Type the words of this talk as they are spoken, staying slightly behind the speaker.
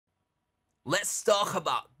let's talk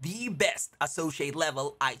about the best associate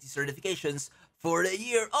level IT certifications for the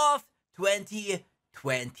year of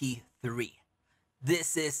 2023.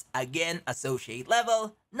 This is again associate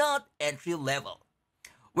level, not entry level.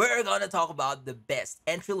 We're gonna talk about the best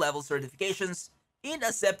entry level certifications in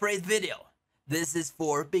a separate video. This is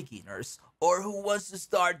for beginners or who wants to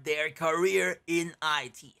start their career in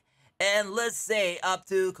IT. And let's say up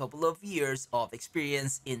to a couple of years of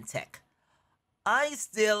experience in tech. I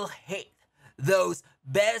still hate those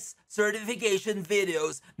best certification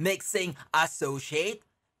videos mixing associate,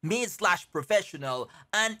 mid/professional,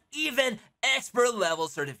 and even expert level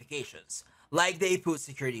certifications. Like they put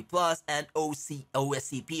Security Plus and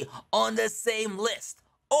OSCP on the same list,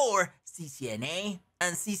 or CCNA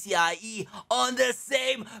and CCIE on the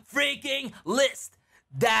same freaking list.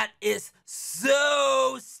 That is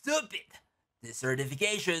so stupid. The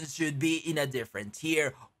certifications should be in a different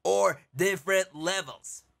tier or different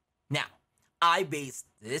levels. Now, I based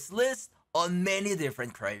this list on many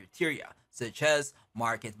different criteria, such as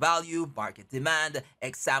market value, market demand,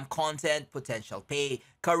 exam content, potential pay,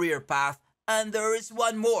 career path, and there is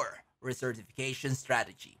one more, recertification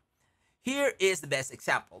strategy. Here is the best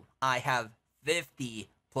example. I have 50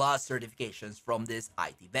 plus certifications from this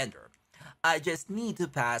IT vendor. I just need to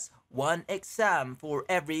pass one exam for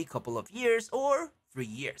every couple of years or 3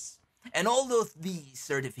 years. And all of these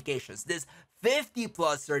certifications, this 50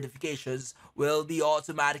 plus certifications, will be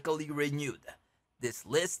automatically renewed. This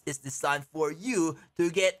list is designed for you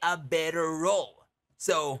to get a better role.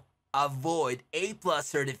 So avoid A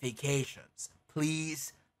plus certifications,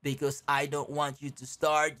 please, because I don't want you to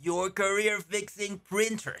start your career fixing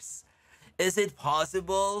printers. Is it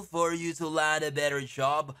possible for you to land a better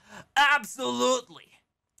job? Absolutely!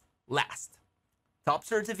 Last, top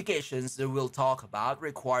certifications that we'll talk about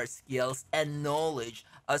require skills and knowledge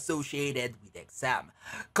associated with exam.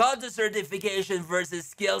 Cut the certification versus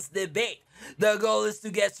skills debate. The goal is to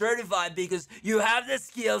get certified because you have the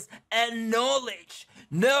skills and knowledge.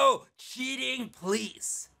 No cheating,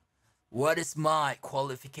 please. What is my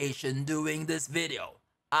qualification doing this video?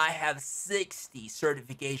 I have 60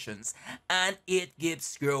 certifications and it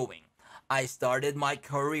keeps growing. I started my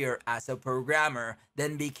career as a programmer,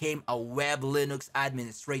 then became a web Linux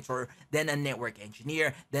administrator, then a network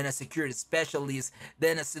engineer, then a security specialist,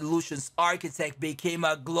 then a solutions architect, became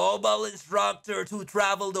a global instructor to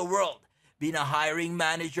travel the world, been a hiring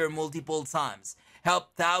manager multiple times,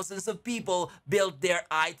 helped thousands of people build their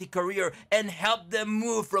IT career, and helped them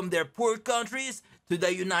move from their poor countries to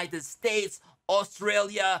the United States,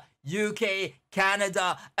 Australia, UK,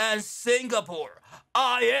 Canada, and Singapore.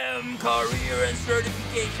 I am Career and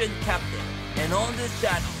Certification Captain, and on this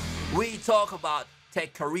channel, we talk about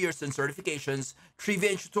tech careers and certifications,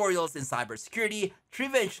 trivia tutorials in cybersecurity,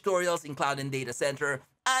 trivia tutorials in cloud and data center,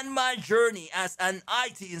 and my journey as an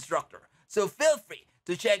IT instructor. So feel free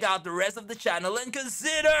to check out the rest of the channel and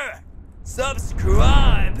consider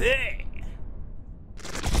subscribing.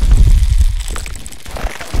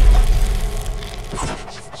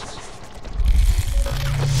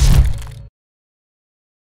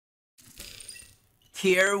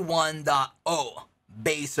 Tier 1.0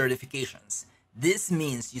 base certifications. This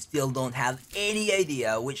means you still don't have any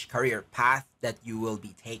idea which career path that you will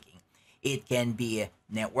be taking. It can be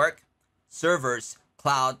network, servers,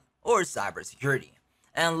 cloud, or cybersecurity.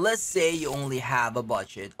 And let's say you only have a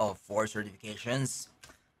budget of 4 certifications.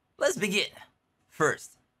 Let's begin.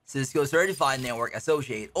 First, Cisco Certified Network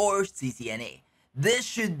Associate or CCNA. This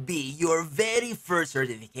should be your very first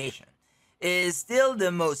certification. It is still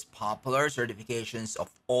the most popular certifications of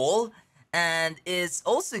all, and it's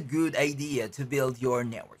also a good idea to build your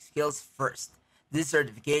network skills first. This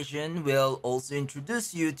certification will also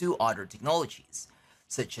introduce you to other technologies,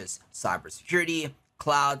 such as cybersecurity,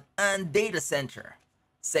 cloud, and data center.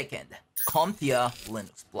 Second, CompTIA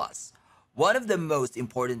Linux Plus. One of the most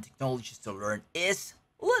important technologies to learn is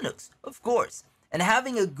Linux, of course. And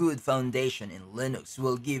having a good foundation in Linux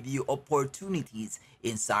will give you opportunities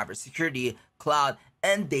in cybersecurity, cloud,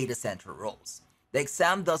 and data center roles. The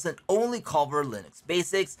exam doesn't only cover Linux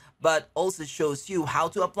basics, but also shows you how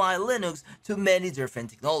to apply Linux to many different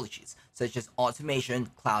technologies, such as automation,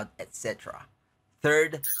 cloud, etc.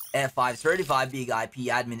 Third, F5 Certified Big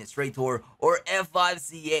IP Administrator or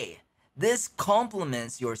F5CA. This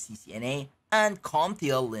complements your CCNA and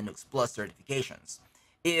CompTIA Linux Plus certifications.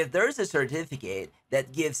 If there's a certificate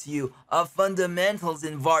that gives you a fundamentals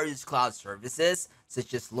in various cloud services,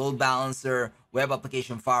 such as load balancer, web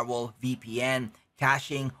application firewall, VPN,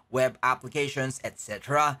 caching, web applications,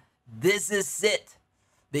 etc., this is it.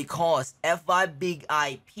 Because F5 Big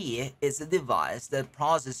IP is a device that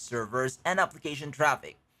processes servers and application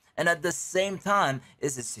traffic, and at the same time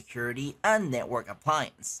is a security and network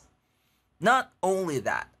appliance. Not only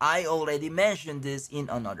that, I already mentioned this in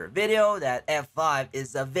another video that F5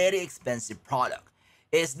 is a very expensive product.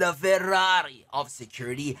 It's the Ferrari of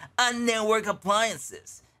security and network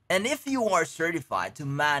appliances. And if you are certified to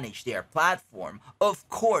manage their platform, of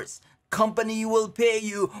course, company will pay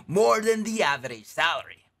you more than the average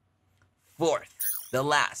salary. Fourth, the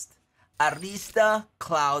last, Arista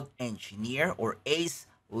Cloud Engineer or ACE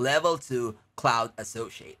Level 2 Cloud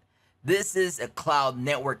Associate. This is a cloud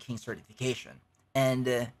networking certification.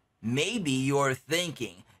 And maybe you're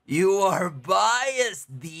thinking, you are biased,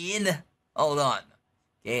 Dean. Hold on.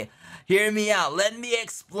 Okay, hear me out. Let me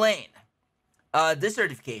explain. This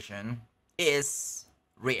certification is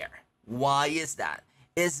rare. Why is that?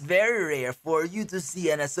 It's very rare for you to see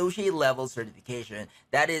an associate level certification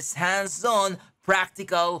that is hands-on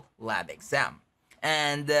practical lab exam.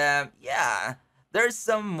 And yeah, there's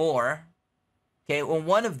some more. Okay, well,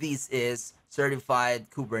 one of these is Certified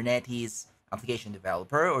Kubernetes Application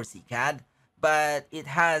Developer or CCAD, but it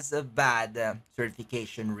has a bad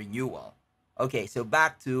certification renewal. Okay, so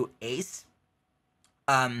back to ACE.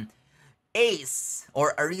 ACE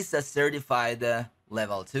or Arista Certified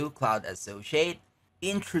Level 2 Cloud Associate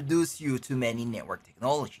introduce you to many network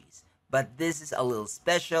technologies, but this is a little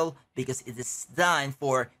special because it is designed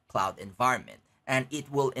for cloud environment, and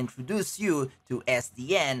it will introduce you to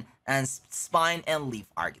SDN and spine and leaf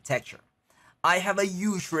architecture. I have a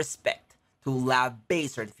huge respect to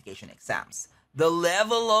lab-based certification exams. The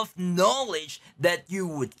level of knowledge that you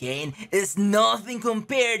would gain is nothing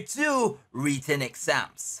compared to written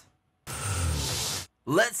exams.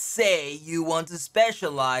 Let's say you want to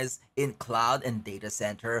specialize in cloud and data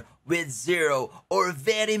center with zero or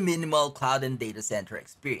very minimal cloud and data center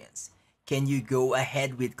experience. Can you go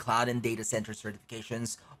ahead with cloud and data center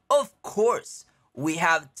certifications? Of course, we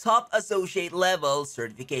have top associate level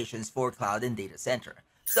certifications for cloud and data center.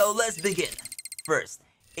 So let's begin. First,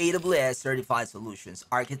 AWS Certified Solutions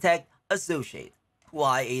Architect Associate.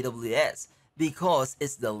 Why AWS? Because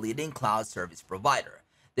it's the leading cloud service provider.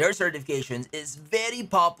 Their certification is very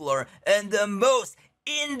popular and the most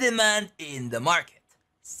in demand in the market.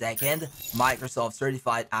 Second, Microsoft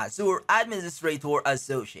Certified Azure Administrator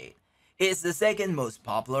Associate. It's the second most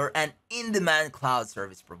popular and in-demand cloud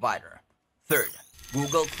service provider. Third,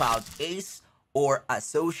 Google Cloud ACE or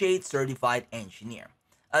Associate Certified Engineer.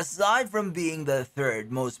 Aside from being the third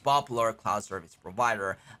most popular cloud service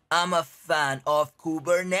provider, I'm a fan of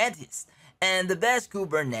Kubernetes. And the best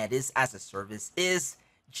Kubernetes as a service is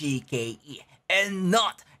GKE and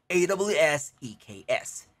not AWS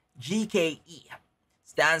EKS. GKE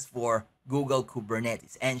stands for Google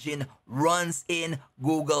Kubernetes Engine, runs in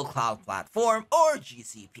Google Cloud Platform or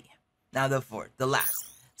GCP. Now the fourth, the last,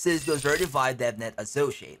 Cisco Certified DevNet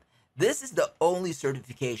Associate. This is the only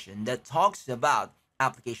certification that talks about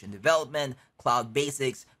application development, cloud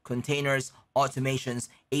basics, containers, automations,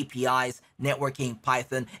 APIs, networking,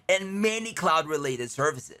 Python, and many cloud-related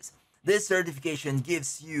services. This certification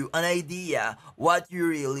gives you an idea what you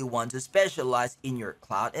really want to specialize in your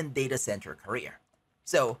cloud and data center career.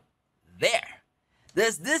 So, there.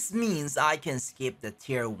 Does this means I can skip the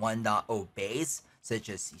Tier 1.0 base, such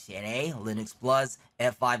as CCNA, Linux Plus,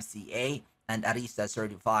 F5CA, and Arista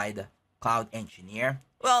Certified Cloud Engineer?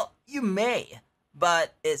 Well, you may,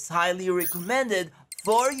 but it's highly recommended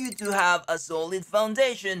for you to have a solid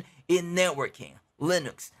foundation in networking,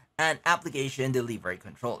 Linux, and application delivery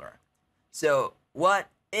controller. So, what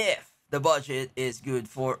if the budget is good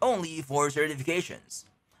for only 4 certifications?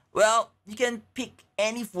 Well, you can pick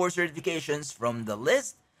any 4 certifications from the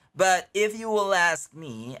list, but if you will ask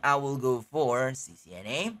me, I will go for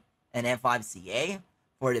CCNA and F5CA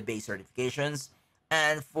for the base certifications,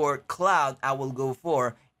 and for cloud, I will go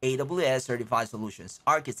for AWS Certified Solutions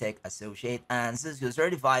Architect Associate and Cisco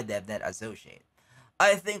Certified DevNet Associate.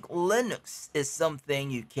 I think Linux is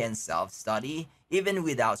something you can self-study even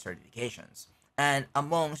without certifications. And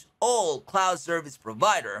amongst all cloud service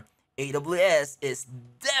provider, AWS is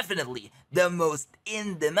definitely the most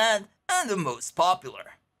in demand and the most popular.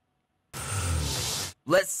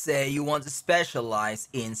 Let's say you want to specialize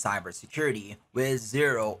in cybersecurity with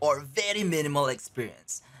zero or very minimal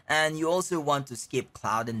experience, and you also want to skip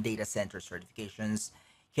cloud and data center certifications.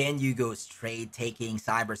 Can you go straight taking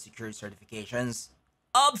cybersecurity certifications?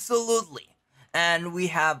 Absolutely. And we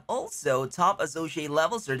have also top associate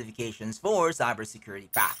level certifications for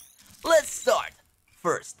cybersecurity path. Let's start.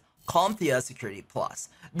 First, CompTIA Security Plus,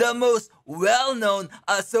 the most well-known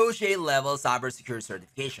associate level cybersecurity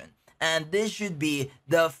certification. And this should be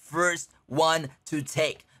the first one to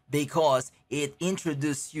take because it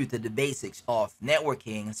introduces you to the basics of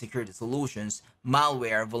networking, security solutions,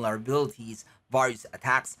 malware, vulnerabilities, various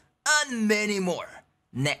attacks, and many more.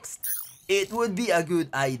 Next, it would be a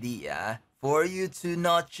good idea for you to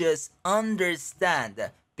not just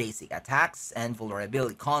understand basic attacks and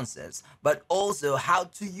vulnerability concepts, but also how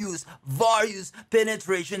to use various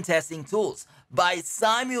penetration testing tools by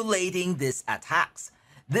simulating these attacks.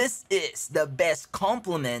 This is the best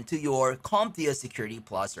complement to your CompTIA Security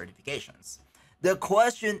Plus certifications. The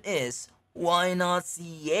question is, why not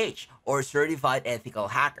CEH or Certified Ethical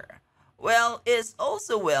Hacker? Well, it's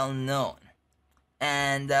also well known.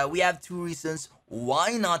 And we have two reasons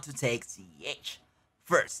why not to take CEH.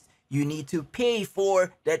 First, you need to pay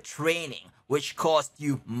for the training, which costs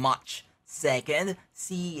you much. Second,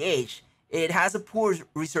 CEH, it has a poor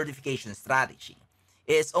recertification strategy.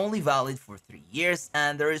 It's only valid for 3 years,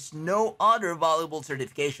 and there is no other valuable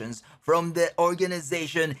certifications from the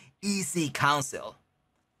organization EC Council.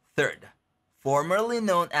 Third, formerly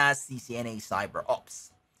known as CCNA Cyber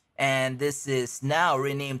Ops, and this is now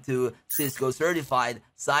renamed to Cisco Certified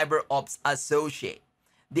Cyber Ops Associate.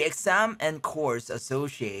 The exam and course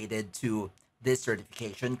associated to this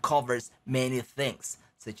certification covers many things,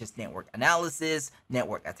 such as network analysis,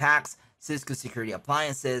 network attacks, Cisco security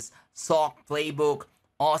appliances, SOC playbook,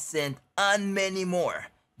 OSINT, and many more.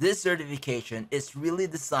 This certification is really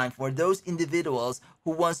designed for those individuals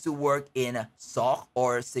who wants to work in a SOC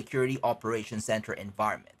or Security Operations Center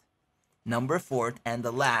environment. Number 4 and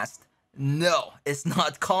the last, no, it's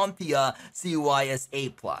not CompTIA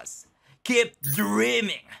CYSA+. Keep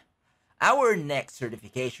dreaming! Our next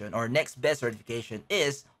certification or next best certification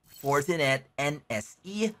is Fortinet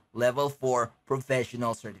NSE Level 4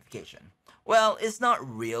 Professional Certification. Well, it's not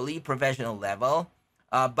really professional level,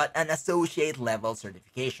 but an associate level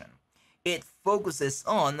certification. It focuses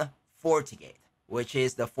on FortiGate, which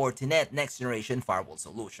is the Fortinet next generation firewall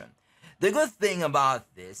solution. The good thing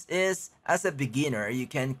about this is, as a beginner, you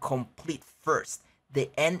can complete first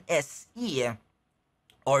the NSE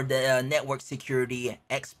or the Network Security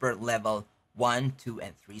Expert Level 1, 2,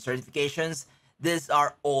 and 3 certifications. These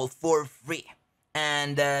are all for free.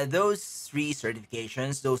 And those 3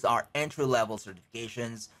 certifications, those are entry-level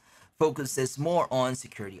certifications, focuses more on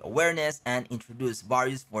security awareness and introduce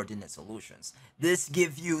various Fortinet solutions. This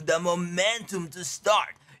gives you the momentum to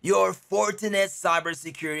start your Fortinet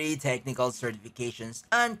cybersecurity technical certifications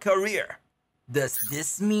and career. Does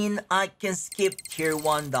this mean I can skip Tier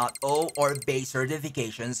 1.0 or base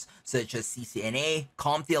certifications such as CCNA,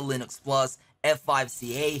 CompTIA Linux Plus,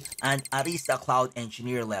 F5CA, and Arista Cloud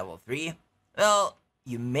Engineer Level 3? Well,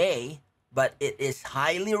 you may, but it is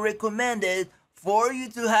highly recommended for you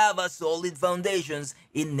to have a solid foundations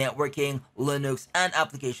in networking, Linux, and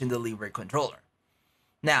application delivery controller.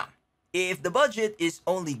 Now, if the budget is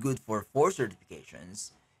only good for 4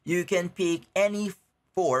 certifications, you can pick any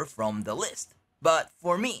 4 from the list. But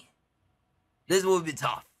for me, this will be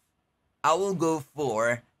tough. I will go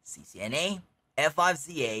for CCNA,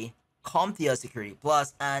 F5CA, CompTIA Security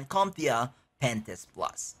Plus, and CompTIA Pentest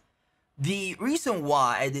Plus. The reason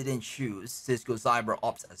why I didn't choose Cisco Cyber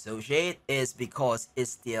Ops Associate is because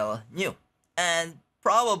it's still new and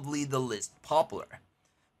probably the least popular.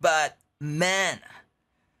 But man,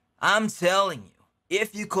 I'm telling you,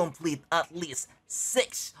 if you complete at least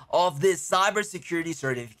 6 of these cybersecurity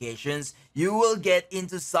certifications, you will get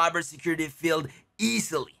into cybersecurity field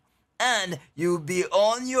easily, and you'll be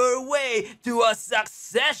on your way to a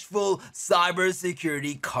successful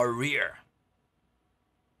cybersecurity career.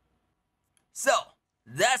 So,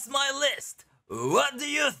 that's my list. What do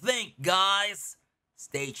you think, guys?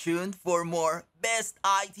 Stay tuned for more best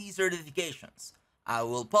IT certifications. I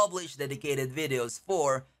will publish dedicated videos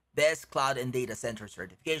for best cloud and data center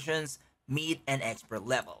certifications, mid and expert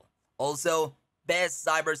level. Also, best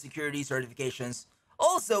cybersecurity certifications,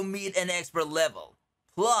 also mid and expert level,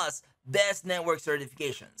 plus best network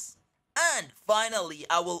certifications. And finally,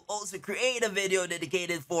 I will also create a video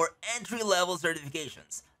dedicated for entry-level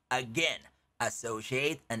certifications. Again,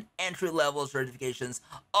 associate and entry-level certifications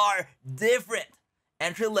are different.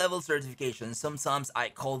 Entry-level certifications, sometimes I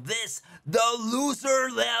call this the loser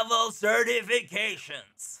level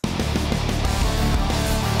certifications.